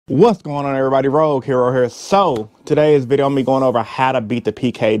What's going on, everybody? Rogue Hero here. So today's video I'm gonna be going over how to beat the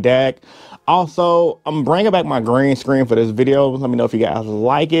PK deck. Also, I'm bringing back my green screen for this video. Let me know if you guys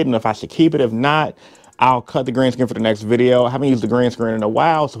like it and if I should keep it. If not, I'll cut the green screen for the next video. I haven't used the green screen in a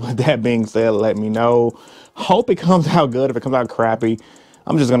while, so with that being said, let me know. Hope it comes out good. If it comes out crappy,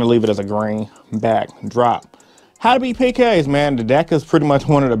 I'm just gonna leave it as a green backdrop. How to beat PKs, man. The deck is pretty much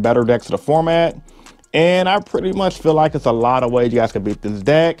one of the better decks of the format. And I pretty much feel like it's a lot of ways you guys can beat this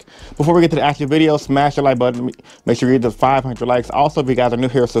deck. Before we get to the actual video, smash the like button. Make sure you get to 500 likes. Also, if you guys are new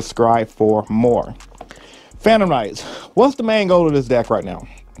here, subscribe for more. Phantom Knights. What's the main goal of this deck right now?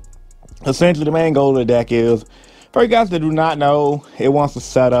 Essentially, the main goal of the deck is, for you guys that do not know, it wants to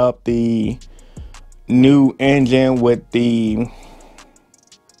set up the new engine with the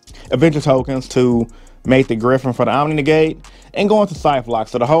adventure tokens to make the Griffin for the Omni Negate and go into Scythe Lock.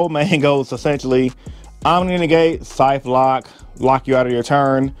 So the whole main goal is essentially Omni Negate, Scythe Lock, lock you out of your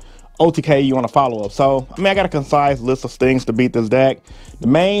turn, OTK you want to follow up. So, I mean, I got a concise list of things to beat this deck. The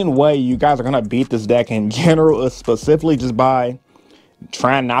main way you guys are going to beat this deck in general is specifically just by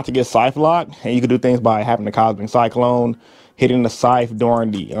trying not to get Scythe Lock. And you can do things by having the Cosmic Cyclone, hitting the Scythe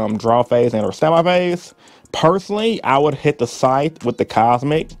during the draw phase and or standby phase. Personally, I would hit the Scythe with the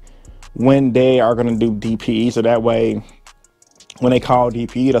Cosmic when they are going to do DPE, so that way when they call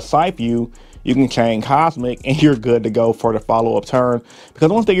DPE to Scythe you, you can chain Cosmic and you're good to go for the follow-up turn. Because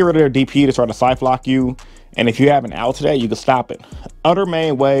once they get rid of their DPE to try to Scythe Lock you, and if you have an out to that, you can stop it. Other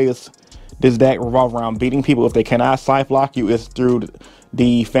main ways this deck revolves around beating people if they cannot Scythe Lock you is through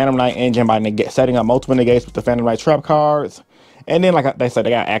the Phantom Knight engine by setting up multiple negates with the Phantom Knight trap cards. And then, like they said,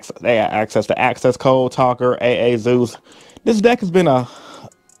 they got access to Access Code, Talker, AA Zeus. This deck has been a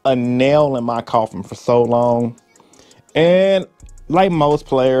nail in my coffin for so long. And like most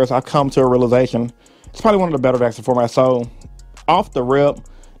players, I've come to a realization it's probably one of the better decks in format. So, off the rip,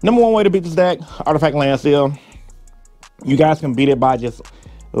 number one way to beat this deck, Artifact Landseal. You guys can beat it by just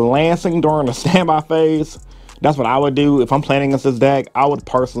lancing during the standby phase. That's what I would do if I'm playing against this deck. I would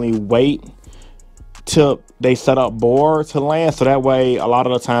personally wait till they set up board to land, so that way a lot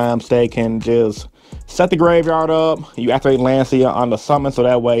of the times they can just set the graveyard up. You activate Landseal on the summon, so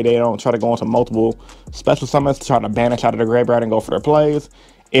that way they don't try to go into multiple special summons to try to banish out of the graveyard and go for their plays.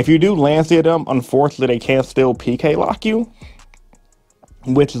 If you do Landseal them, unfortunately they can still PK lock you,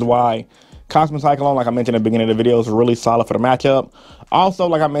 which is why Cosmic Cyclone, like I mentioned at the beginning of the video, is really solid for the matchup. Also,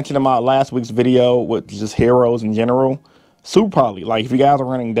 like I mentioned in my last week's video with just heroes in general, Super Poly. Like if you guys are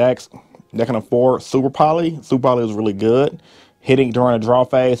running decks that can afford Super Poly is really good. Hitting during a draw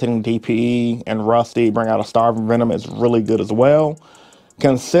phase, hitting DPE and Rusty, bring out a Starving Venom is really good as well.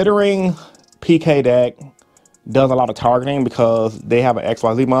 Considering PK deck does a lot of targeting because they have an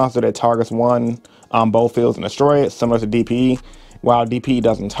XYZ monster that targets one on both fields and destroy it, similar to DPE. While DPE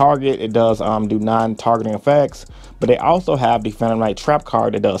doesn't target, it does do non-targeting effects. But they also have the Phantom Knight trap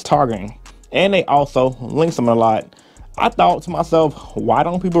card that does targeting. And they also link summon a lot. I thought to myself, why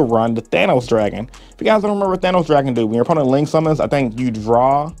don't people run the Thanos Dragon? If you guys don't remember what Thanos Dragon do, when your opponent link summons, I think you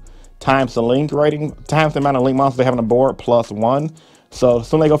draw times the link rating, times the amount of link monsters they have on the board plus 1. So as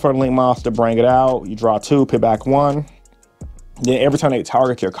soon as they go for the link monster, bring it out, you draw 2, pit back 1. Then every time they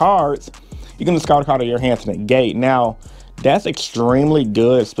target your cards, you can discard a card of your hand to negate. Now, that's extremely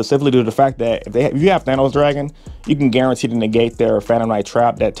good, specifically due to the fact that if you have Thanos Dragon, you can guarantee to negate their Phantom Knight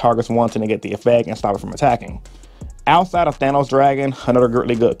trap that targets one to negate the effect and stop it from attacking. Outside of Thanos Dragon, another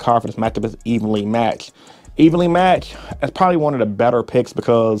really good card for this matchup is Evenly Matched. Evenly Matched is probably one of the better picks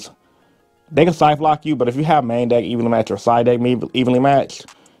because they can Scythe Lock you, but if you have main deck Evenly Matched or side deck Evenly Matched,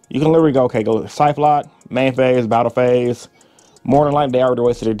 you can literally go, okay, go Scythe Lock, main phase, battle phase. More than likely, they already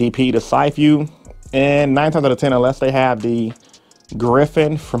wasted their DP to Scythe you. And 9 times out of 10, unless they have the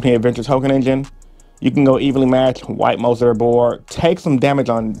Griffin from the Adventure Token Engine, you can go Evenly Matched, wipe most of their board, take some damage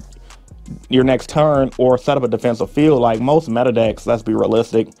on your next turn, or set up a defensive field. Like most meta decks, let's be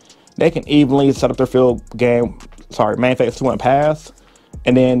realistic, they can evenly set up their field main phase 2 and pass,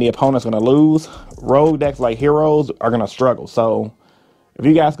 and then the opponent's going to lose. Rogue decks like Heroes are going to struggle. So if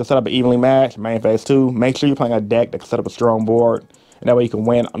you guys can set up an Evenly Matched main phase 2, make sure you're playing a deck that can set up a strong board, and that way you can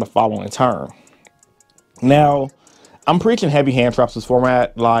win on the following turn. Now, I'm preaching heavy hand traps this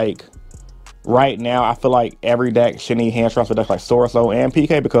format. Like right now, I feel like every deck should need hand traps for decks like Sorso and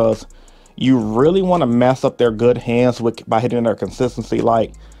PK because you really want to mess up their good hands by hitting their consistency.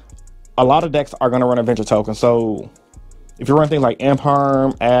 Like a lot of decks are going to run Adventure Token. So if you run things like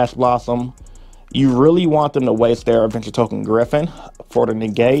Imperm, Ash Blossom, you really want them to waste their Adventure Token Griffin for the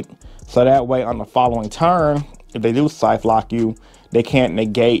negate. So that way on the following turn, if they do Scythe Lock you, they can't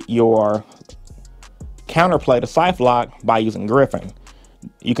negate your counterplay to Scythe Lock by using Griffin.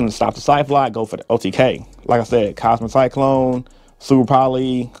 you can stop the Scythe Lock, go for the OTK. Like I said, Cosmic Cyclone, Super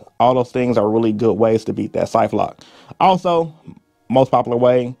Poly, all those things are really good ways to beat that Scythe Lock. Also, most popular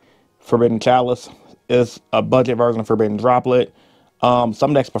way, Forbidden Chalice is a budget version of Forbidden Droplet.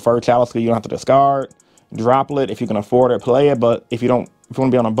 Some decks prefer Chalice because you don't have to discard. Droplet, if you can afford it, play it. But if you want to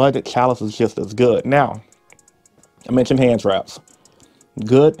be on a budget, Chalice is just as good. Now, I mentioned hand traps.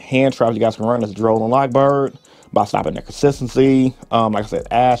 Good hand traps you guys can run is Droll and Lockbird by stopping their consistency. Like I said,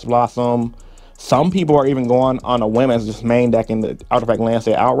 Ash Blossom. Some people are even going on a women's just main deck in the artifact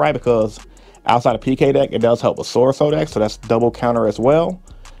landscape outright because outside of PK deck, it does help with Sword Soul deck, so that's double counter as well.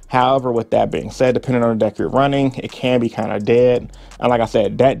 However, with that being said, depending on the deck you're running, it can be kind of dead. And like I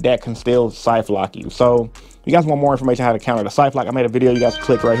said, that deck can still Scythe Lock you. So if you guys want more information on how to counter the Scythe Lock, I made a video. You guys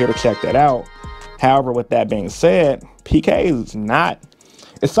click right here to check that out. However, with that being said, PK is not,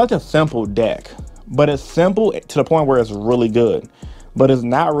 it's such a simple deck, but it's simple to the point where it's really good. But it's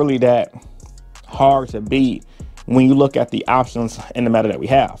not really that hard to beat when you look at the options in the meta that we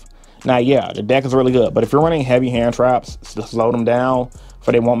have. Now, yeah, the deck is really good, but if you're running heavy hand traps to slow them down,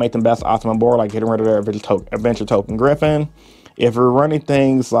 for they won't make them best optimum board, like getting rid of their adventure token Griffin. If you're running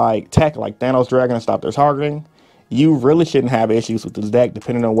things like tech, like Thanos Dragon, and stop their targeting, you really shouldn't have issues with this deck,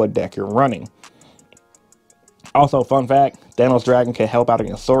 depending on what deck you're running. Also, fun fact, Thanos Dragon can help out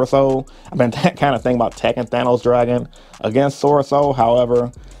against Sword Soul. I've been kind of thinking about teching Thanos Dragon against Sword Soul.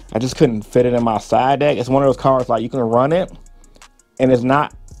 However, I just couldn't fit it in my side deck. It's one of those cards like you can run it, and it's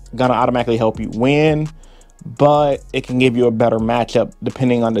not gonna automatically help you win, but it can give you a better matchup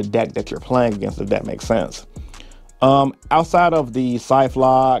depending on the deck that you're playing against, if that makes sense. Outside of the Scythe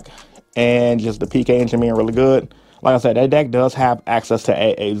Lock and just the PK engine being really good, like I said, that deck does have access to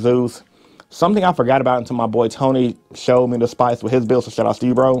AA Zeus. Something I forgot about until my boy Tony showed me the spice with his build, so shout out to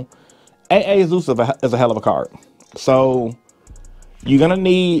you, bro. AA Zeus is a hell of a card. So you're gonna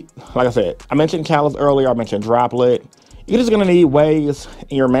need, like I said, I mentioned Chalice earlier, I mentioned Droplet. You're just gonna need ways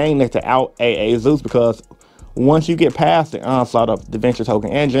in your main deck to out AA Zeus, because once you get past the onslaught of the Venture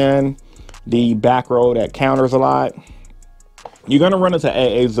Token Engine, the back row that counters a lot, you're gonna run into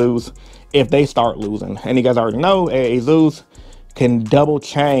AA Zeus if they start losing. And you guys already know AA Zeus can double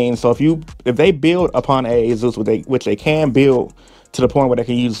chain. So if they build upon AA Zeus, which they can build to the point where they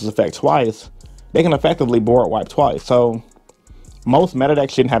can use this effect twice, they can effectively board wipe twice. So most meta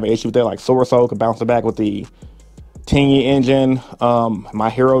decks shouldn't have an issue with that. Like Sword Soul could bounce it back with the Tingy engine. My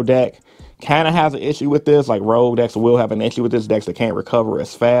hero deck kind of has an issue with this. Like rogue decks will have an issue with this. Decks that can't recover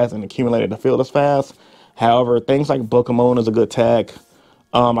as fast and accumulate in the field as fast. However, things like Book of Moon is a good tech.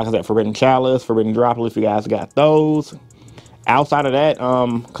 Like I said, Forbidden Chalice, Forbidden Droplet, if you guys got those. Outside of that,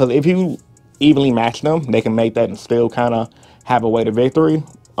 because if you evenly match them, they can make that and still kind of have a way to victory.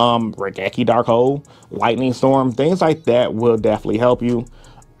 Regeki Dark Hole, Lightning Storm, things like that will definitely help you.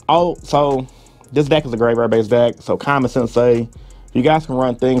 Also, this deck is a graveyard based deck, so Common Sense say you guys can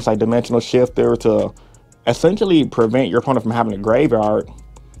run things like Dimensional Shifter to essentially prevent your opponent from having a graveyard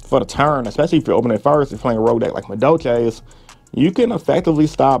for the turn, especially if you open it first. If you're playing a rogue deck like Madoches, you can effectively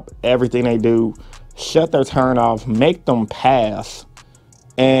stop everything they do, shut their turn off, make them pass,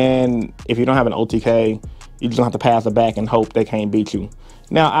 and if you don't have an OTK, you just don't have to pass it back and hope they can't beat you.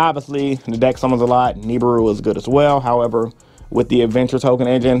 Now, obviously, the deck summons a lot. Nibiru is good as well. However, with the Adventure Token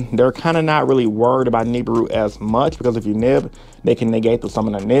Engine, they're kind of not really worried about Nibiru as much, because if you nib, they can negate the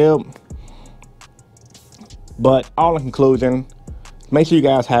summon a nib. But all in conclusion, make sure you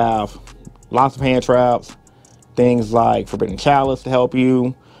guys have lots of hand traps, things like Forbidden Chalice to help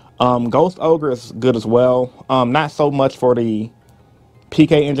you. Ghost Ogre is good as well. Not so much for the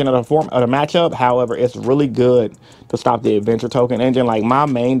PK engine of the matchup. However, it's really good to stop the Adventure Token Engine. Like my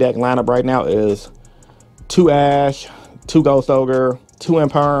main deck lineup right now is 2 Ash, 2 Ghost Ogre, 2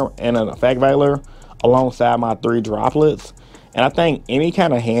 Imperm, and an Effect Veiler alongside my 3 Droplets. And I think any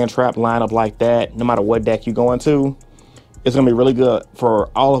kind of hand trap lineup like that, no matter what deck you go into, it's going to be really good for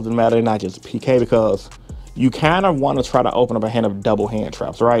all of the meta, not just PK, because you kind of want to try to open up a hand of double hand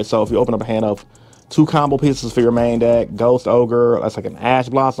traps, right? So if you open up a hand of 2 combo pieces for your main deck, Ghost Ogre, that's like an Ash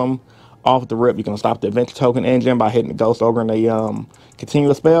Blossom, off the rip, you can stop the Adventure Token Engine by hitting the Ghost Ogre and the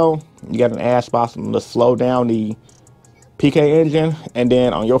continuous spell. You got an Ash Blossom to slow down the PK engine, and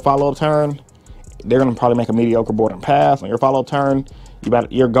then on your follow-up turn, they're going to probably make a mediocre board and pass. On your follow-up turn,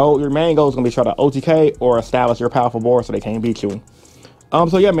 your main goal is going to be try to OTK or establish your powerful board so they can't beat you.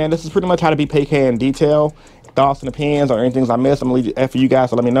 So yeah, man, this is pretty much how to beat PK in detail. Thoughts and opinions or anything I missed, I'm going to leave it for you guys,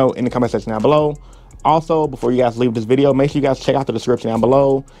 so let me know in the comment section down below. Also, before you guys leave this video, make sure you guys check out the description down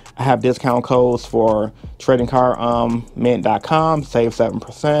below. I have discount codes for tradingcardmint.com, save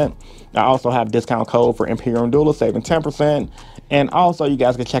 7%. I also have discount code for Imperium Duelist, saving 10%. And also, you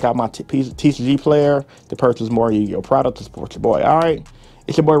guys can check out my TCG player to purchase more Yu-Gi-Oh products to support your boy. All right,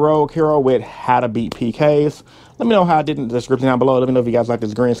 it's your boy Rogue Hero with How to Beat PKs. Let me know how I did in the description down below. Let me know if you guys like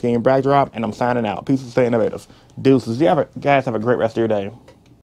this green screen backdrop. And I'm signing out. Peace and stay innovative. Deuces. You guys have a great rest of your day.